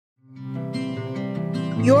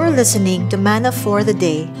You're listening to Manna for the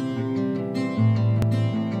Day.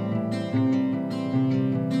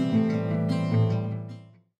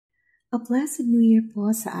 A blessed New Year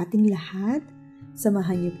po sa ating lahat.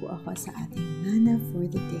 Samahan niyo po ako sa ating Manna for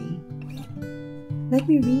the Day. Let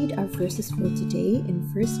me read our verses for today in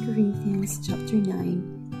 1 Corinthians chapter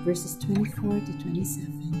 9, verses 24 to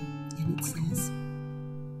 27. And it says,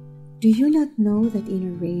 "Do you not know that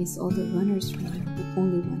in a race all the runners run, but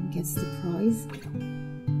only one gets the prize?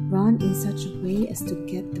 Run in such a way as to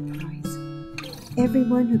get the prize.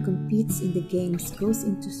 Everyone who competes in the games goes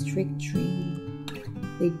into strict training.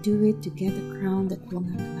 They do it to get a crown that will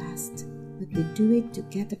not last, but we do it to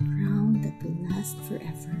get a crown that will last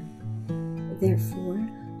forever. Therefore,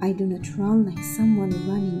 I do not run like someone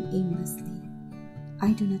running aimlessly.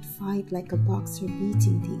 I do not fight like a boxer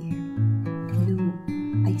beating the air. No,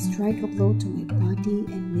 I strike a blow to my body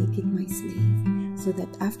and make it my slave, so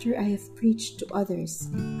that after I have preached to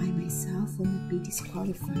others, I myself will not be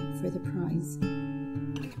disqualified for the prize."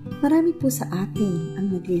 Marami po sa atin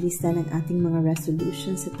ang naglilista ng ating mga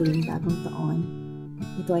resolutions sa tuwing bagong taon.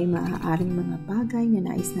 Ito ay maaaring mga bagay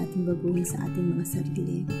na nais nating baguhin sa ating mga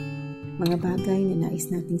sarili, mga bagay na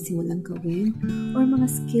nais nating simulang gawin, or mga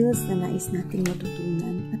skills na nais nating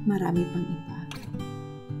matutunan at marami pang iba.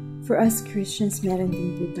 For us Christians, meron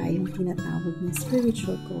din po tayong tinatawag na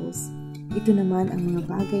spiritual goals. Ito naman ang mga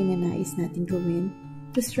bagay na nais nating gawin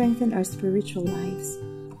to strengthen our spiritual lives,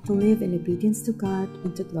 to live in obedience to God,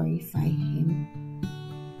 and to glorify Him.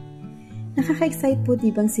 Nakaka-excite po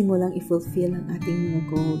di bang simulang i-fulfill ang ating mga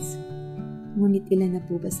goals? Ngunit ilan na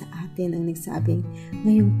po ba sa atin ang nagsabing,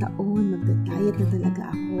 ngayong taon magda-diet na talaga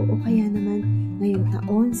ako, o kaya naman ngayong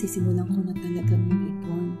taon sisimulan ko na talagang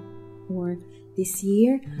mag-ipon? Or this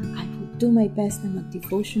year, I will do my best na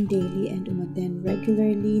mag-devotion daily and umattend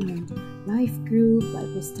regularly ng life group,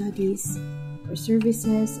 Bible studies, or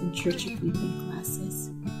services, and church equipping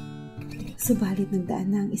classes. Subalit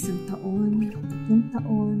nagdaan na ang 1 taon, 3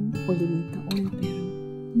 taon, o 5 taon, pero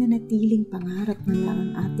nanatiling pangarap na lang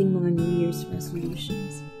ang ating mga New Year's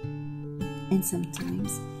resolutions. And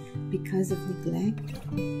sometimes, because of neglect,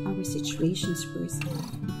 our situations worsen.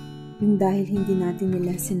 Yung dahil hindi natin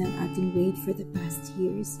nilesen ang ating weight for the past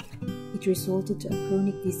years, it resulted to a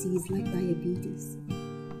chronic disease like diabetes.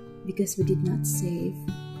 Because we did not save,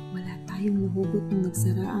 wala tayong nahugot nung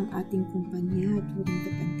nagsara ang ating kumpanya during the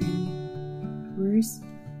pandemic. Worse,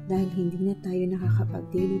 dahil hindi na tayo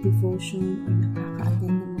nakakapag-daily devotion or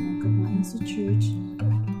nakaka-attend ng mga gawain sa church,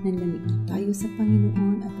 nanlamig na tayo sa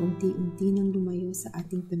Panginoon at unti-unti nang lumayo sa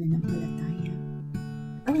ating pananampalataya.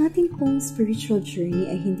 Ang ating pong spiritual journey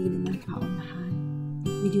ay hindi naman paunahan.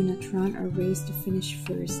 We do not run our race to finish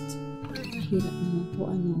first. Mahirap naman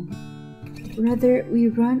po ano. Rather, we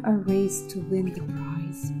run our race to win the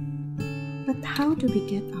prize. But how do we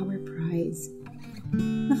get our prize?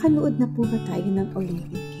 Nakanood na po ba tayo ng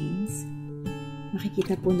Olympic Games?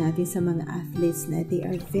 Makikita po natin sa mga athletes na they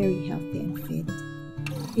are very healthy and fit.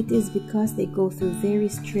 It is because they go through very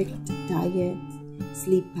strict diet,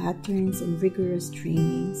 sleep patterns, and rigorous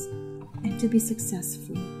trainings. And to be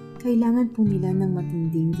successful, kailangan po nila ng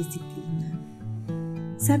matinding disiplina.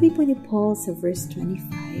 Sabi po ni Paul sa verse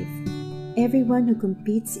 25, "Everyone who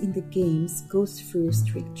competes in the games goes through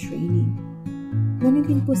strict training." Ganun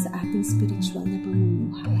din po sa ating spiritual na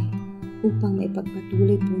pamumuhay. Upang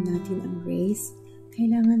maipagpatuloy po natin ang race,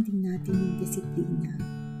 kailangan din natin ng disiplina.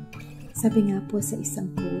 Sabi nga po sa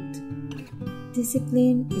isang quote,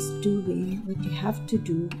 "Discipline is doing what you have to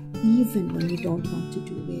do even when you don't want to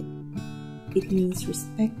do it." It means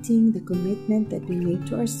respecting the commitment that we make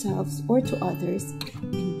to ourselves or to others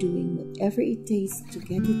and doing whatever it takes to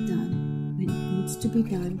get it done when it needs to be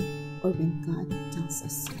done or when God tells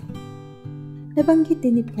us so. Nabanggit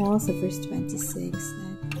din ni Paul sa verse 26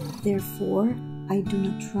 that, "Therefore, I do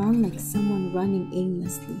not run like someone running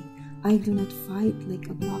aimlessly. I do not fight like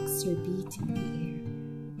a boxer beating the air."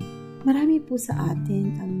 Marami po sa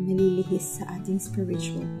atin ang nalilihis sa ating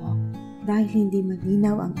spiritual walk dahil hindi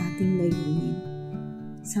malinaw ang ating layunin.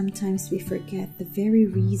 Sometimes we forget the very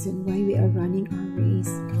reason why we are running our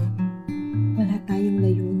race. Wala tayong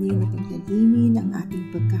layunin na paglalimin ang ating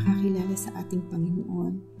pagkakakilala sa ating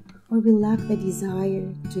Panginoon, or we lack the desire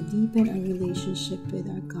to deepen our relationship with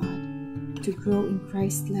our God, to grow in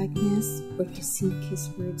Christ-likeness, or to seek His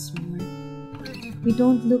words more. We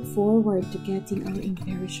don't look forward to getting our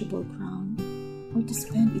imperishable crown, or to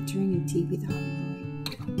spend eternity with our Lord.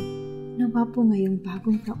 Nawa po ngayong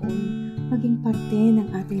bagong taon, maging parte ng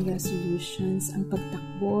ating resolutions ang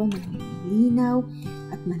pagtakbo ng malinaw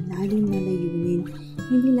at malalim na layunin,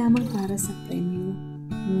 hindi lamang para sa premyo,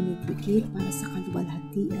 ngunit higit para sa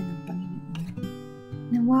kaluwalhatian ng Panginoon.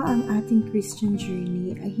 Nawa ang ating Christian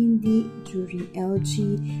journey ay hindi during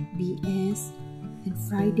LG, BS, and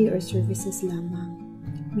Friday or services lamang.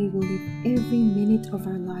 May we live every minute of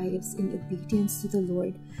our lives in obedience to the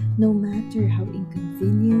Lord, no matter how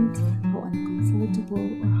inconvenient, how uncomfortable,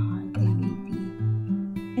 or hard they may be.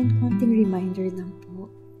 And konting reminder lang po,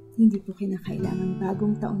 hindi po kinakailangan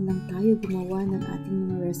bagong taon lang tayo gumawa ng ating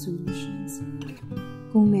mga resolutions.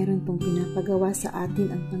 Kung meron pong pinapagawa sa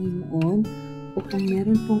atin ang Panginoon, o kung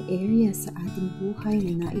meron pong area sa ating buhay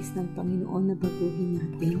na nais ng Panginoon na baguhin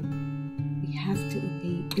natin, we have to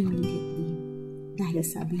obey immediately. Dahil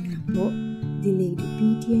sabi nga po, delayed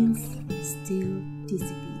obedience is still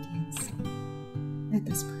disobedience. Let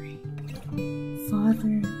us pray.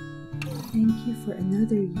 Father, thank you for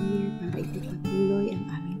another year para ipagpatuloy ang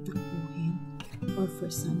aming takbuhin, or for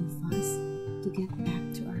some of us to get back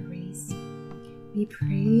to our race. We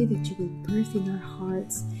pray that you will birth in our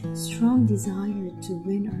hearts strong desire to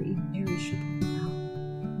win our imperishable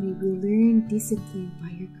crown. May we learn discipline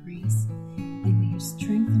by your grace, and may you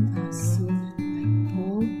strengthen us so that, like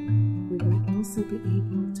Paul, we will also be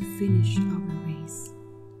able to finish our race.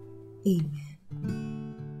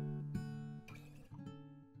 Amen.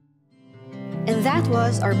 And that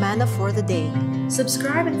was our manna for the day.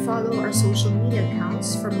 Subscribe and follow our social media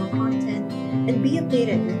accounts for more content and be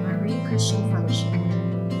updated with Bahrain Christian Fellowship.